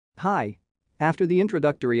Hi. After the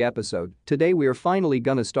introductory episode, today we are finally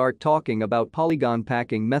gonna start talking about polygon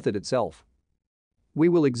packing method itself. We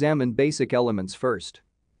will examine basic elements first.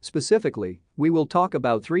 Specifically, we will talk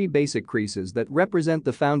about 3 basic creases that represent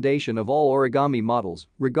the foundation of all origami models,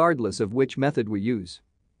 regardless of which method we use.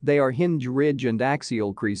 They are hinge, ridge, and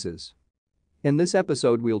axial creases. In this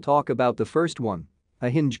episode we'll talk about the first one,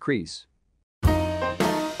 a hinge crease.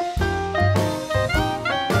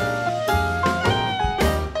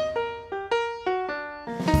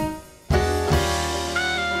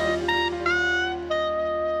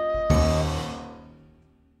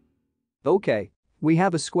 Okay. We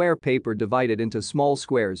have a square paper divided into small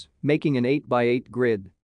squares, making an 8x8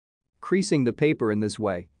 grid. Creasing the paper in this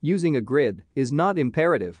way, using a grid, is not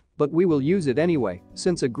imperative, but we will use it anyway,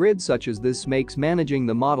 since a grid such as this makes managing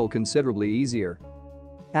the model considerably easier.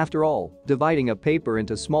 After all, dividing a paper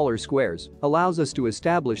into smaller squares allows us to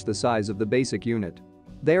establish the size of the basic unit.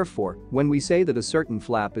 Therefore, when we say that a certain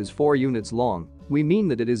flap is 4 units long, we mean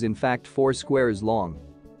that it is in fact 4 squares long.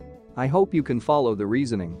 I hope you can follow the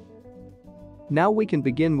reasoning. Now we can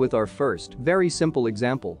begin with our first, very simple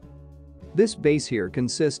example. This base here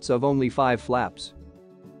consists of only 5 flaps.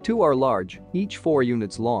 2 are large, each 4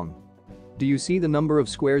 units long. Do you see the number of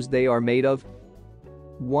squares they are made of?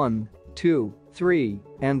 1, 2, 3,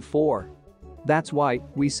 and 4. That's why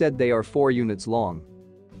we said they are 4 units long.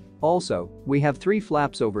 Also, we have 3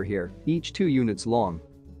 flaps over here, each 2 units long.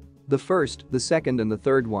 The first, the second, and the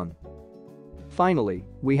third one. Finally,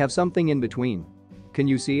 we have something in between. Can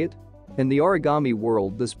you see it? In the origami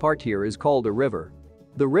world, this part here is called a river.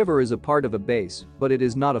 The river is a part of a base, but it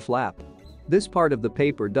is not a flap. This part of the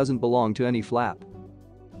paper doesn't belong to any flap.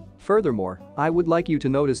 Furthermore, I would like you to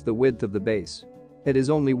notice the width of the base. It is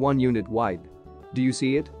only 1 unit wide. Do you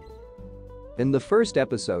see it? In the first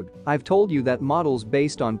episode, I've told you that models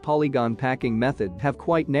based on polygon packing method have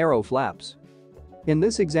quite narrow flaps. In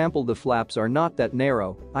this example the flaps are not that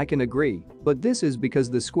narrow, I can agree, but this is because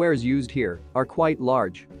the squares used here are quite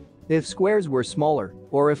large. If squares were smaller,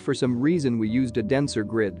 or if for some reason we used a denser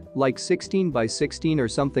grid, like 16 by 16 or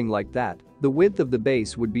something like that, the width of the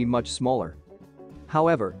base would be much smaller.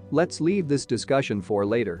 However, let's leave this discussion for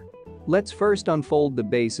later. Let's first unfold the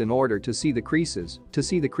base in order to see the creases, to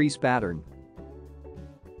see the crease pattern.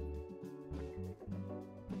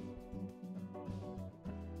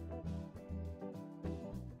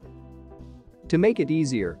 To make it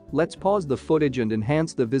easier, let's pause the footage and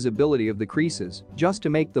enhance the visibility of the creases just to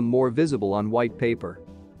make them more visible on white paper.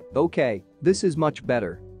 Okay, this is much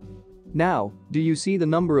better. Now, do you see the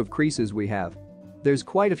number of creases we have? There's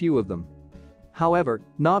quite a few of them. However,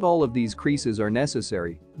 not all of these creases are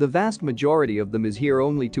necessary. The vast majority of them is here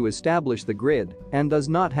only to establish the grid and does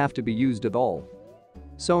not have to be used at all.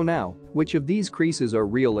 So now, which of these creases are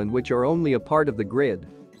real and which are only a part of the grid?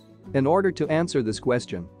 In order to answer this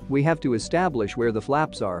question, we have to establish where the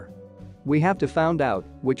flaps are. We have to find out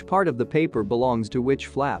which part of the paper belongs to which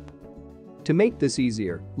flap. To make this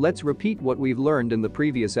easier, let's repeat what we've learned in the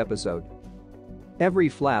previous episode. Every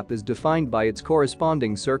flap is defined by its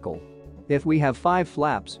corresponding circle. If we have 5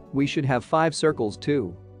 flaps, we should have 5 circles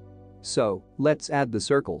too. So, let's add the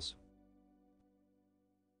circles.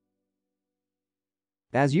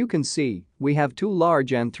 As you can see, we have 2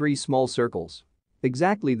 large and 3 small circles.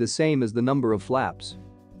 Exactly the same as the number of flaps.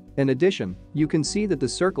 In addition, you can see that the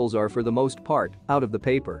circles are for the most part out of the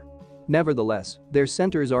paper. Nevertheless, their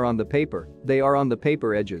centers are on the paper, they are on the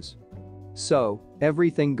paper edges. So,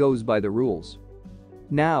 everything goes by the rules.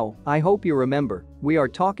 Now, I hope you remember, we are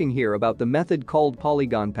talking here about the method called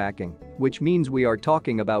polygon packing, which means we are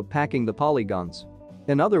talking about packing the polygons.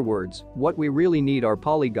 In other words, what we really need are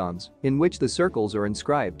polygons in which the circles are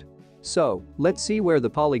inscribed. So, let's see where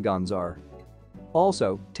the polygons are.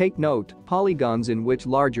 Also, take note, polygons in which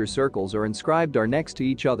larger circles are inscribed are next to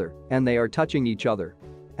each other and they are touching each other.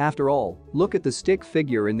 After all, look at the stick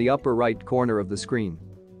figure in the upper right corner of the screen.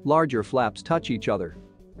 Larger flaps touch each other.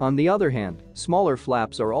 On the other hand, smaller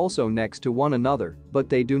flaps are also next to one another, but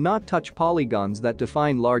they do not touch polygons that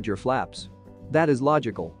define larger flaps. That is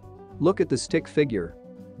logical. Look at the stick figure.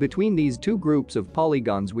 Between these 2 groups of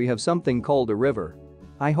polygons we have something called a river.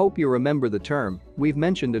 I hope you remember the term, we've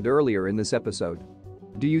mentioned it earlier in this episode.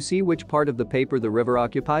 Do you see which part of the paper the river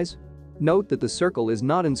occupies? Note that the circle is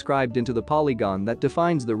not inscribed into the polygon that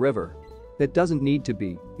defines the river. It doesn't need to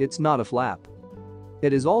be, it's not a flap.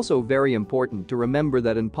 It is also very important to remember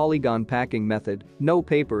that in polygon packing method, no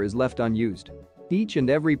paper is left unused. Each and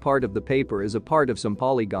every part of the paper is a part of some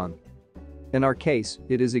polygon. In our case,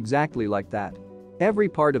 it is exactly like that. Every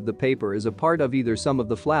part of the paper is a part of either some of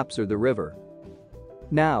the flaps or the river.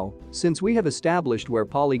 Now, since we have established where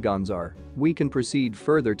polygons are, we can proceed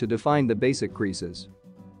further to define the basic creases.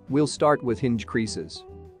 We'll start with hinge creases.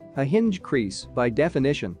 A hinge crease, by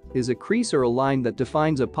definition, is a crease or a line that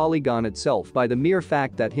defines a polygon itself by the mere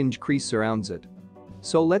fact that hinge crease surrounds it.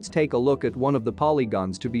 So let's take a look at one of the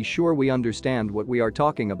polygons to be sure we understand what we are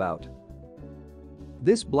talking about.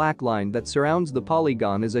 This black line that surrounds the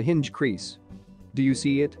polygon is a hinge crease. Do you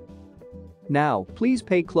see it? Now, please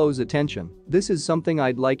pay close attention, this is something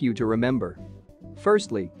I'd like you to remember.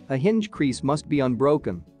 Firstly, a hinge crease must be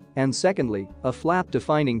unbroken. And secondly, a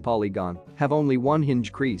flap-defining polygon have only one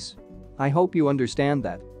hinge crease. I hope you understand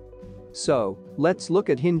that. So, let's look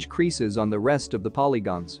at hinge creases on the rest of the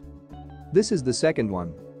polygons. This is the second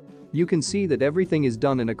one. You can see that everything is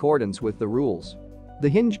done in accordance with the rules. The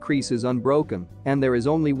hinge crease is unbroken, and there is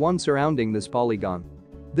only one surrounding this polygon.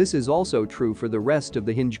 This is also true for the rest of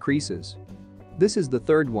the hinge creases. This is the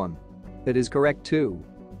third one. It is correct too.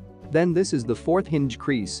 Then this is the fourth hinge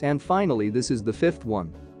crease, and finally this is the fifth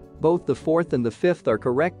one. Both the fourth and the fifth are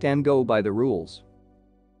correct and go by the rules.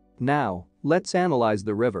 Now, let's analyze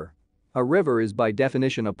the river. A river is by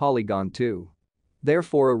definition a polygon too.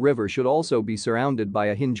 Therefore a river should also be surrounded by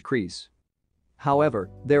a hinge crease. However,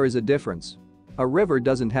 there is a difference. A river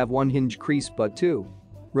doesn't have one hinge crease but two.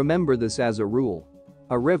 Remember this as a rule.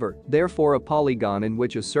 A river, therefore a polygon in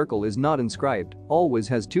which a circle is not inscribed, always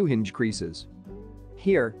has two hinge creases.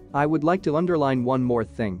 Here, I would like to underline one more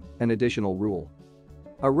thing, an additional rule.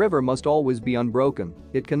 A river must always be unbroken,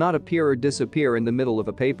 it cannot appear or disappear in the middle of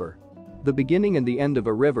a paper. The beginning and the end of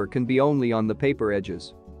a river can be only on the paper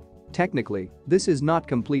edges. Technically, this is not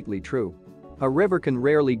completely true. A river can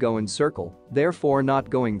rarely go in circle, therefore not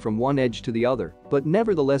going from one edge to the other, but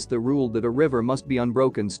nevertheless the rule that a river must be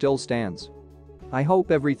unbroken still stands. I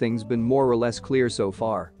hope everything's been more or less clear so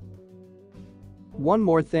far. One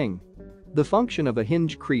more thing. The function of a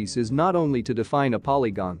hinge crease is not only to define a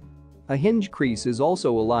polygon. A hinge crease is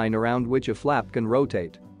also a line around which a flap can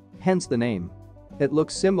rotate. Hence the name. It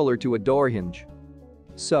looks similar to a door hinge.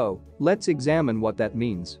 So, let's examine what that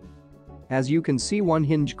means. As you can see, one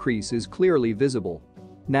hinge crease is clearly visible.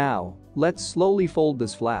 Now, let's slowly fold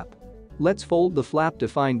this flap. Let's fold the flap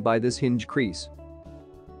defined by this hinge crease.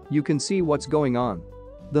 You can see what's going on.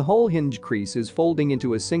 The whole hinge crease is folding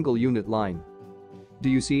into a single unit line. Do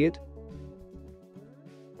you see it?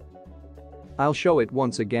 I'll show it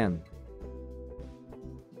once again.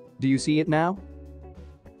 Do you see it now?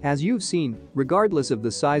 As you've seen, regardless of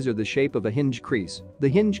the size or the shape of a hinge crease, the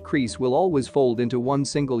hinge crease will always fold into one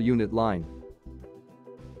single unit line.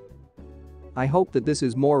 I hope that this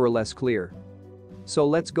is more or less clear. So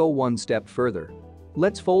let's go one step further.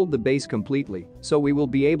 Let's fold the base completely, so we will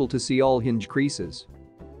be able to see all hinge creases.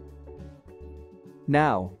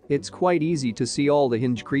 Now, it's quite easy to see all the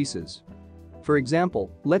hinge creases. For example,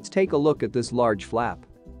 let's take a look at this large flap.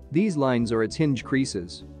 These lines are its hinge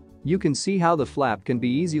creases. You can see how the flap can be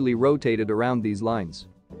easily rotated around these lines.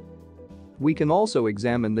 We can also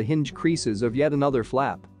examine the hinge creases of yet another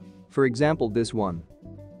flap. For example, this one.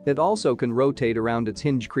 It also can rotate around its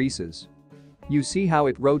hinge creases. You see how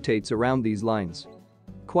it rotates around these lines.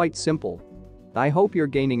 Quite simple. I hope you're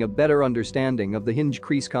gaining a better understanding of the hinge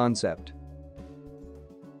crease concept.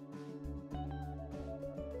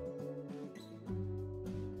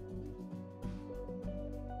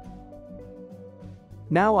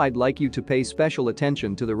 Now I'd like you to pay special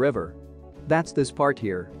attention to the river. That's this part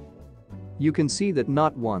here. You can see that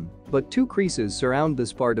not one, but two creases surround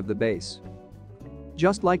this part of the base.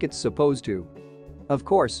 Just like it's supposed to. Of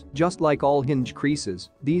course, just like all hinge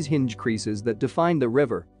creases, these hinge creases that define the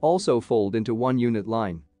river also fold into one unit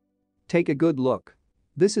line. Take a good look.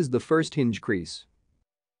 This is the first hinge crease.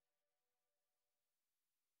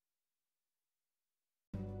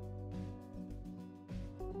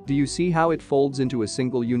 Do you see how it folds into a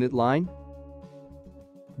single unit line?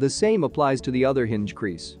 The same applies to the other hinge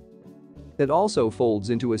crease. It also folds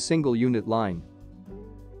into a single unit line.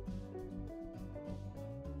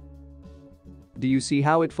 Do you see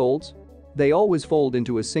how it folds? They always fold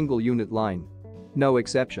into a single unit line. No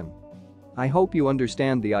exception. I hope you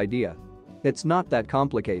understand the idea. It's not that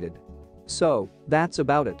complicated. So, that's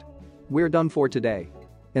about it. We're done for today.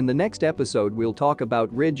 In the next episode we'll talk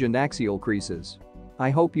about ridge and axial creases. I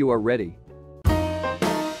hope you are ready.